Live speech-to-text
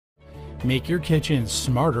Make your kitchen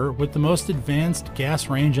smarter with the most advanced gas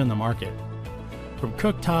range on the market. From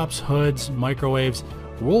cooktops, hoods, microwaves,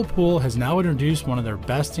 Whirlpool has now introduced one of their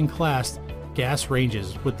best-in-class gas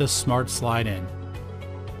ranges with the Smart Slide-In.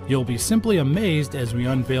 You'll be simply amazed as we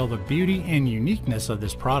unveil the beauty and uniqueness of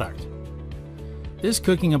this product. This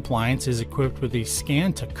cooking appliance is equipped with a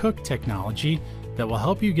scan-to-cook technology that will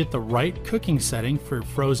help you get the right cooking setting for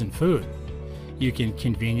frozen food. You can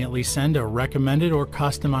conveniently send a recommended or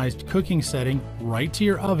customized cooking setting right to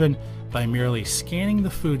your oven by merely scanning the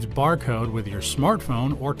food's barcode with your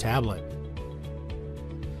smartphone or tablet.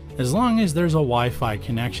 As long as there's a Wi-Fi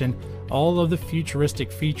connection, all of the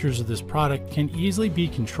futuristic features of this product can easily be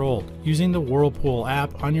controlled using the Whirlpool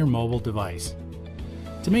app on your mobile device.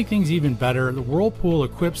 To make things even better, the Whirlpool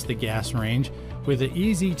equips the gas range with the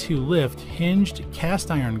easy-to-lift hinged cast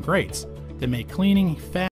iron grates that make cleaning fast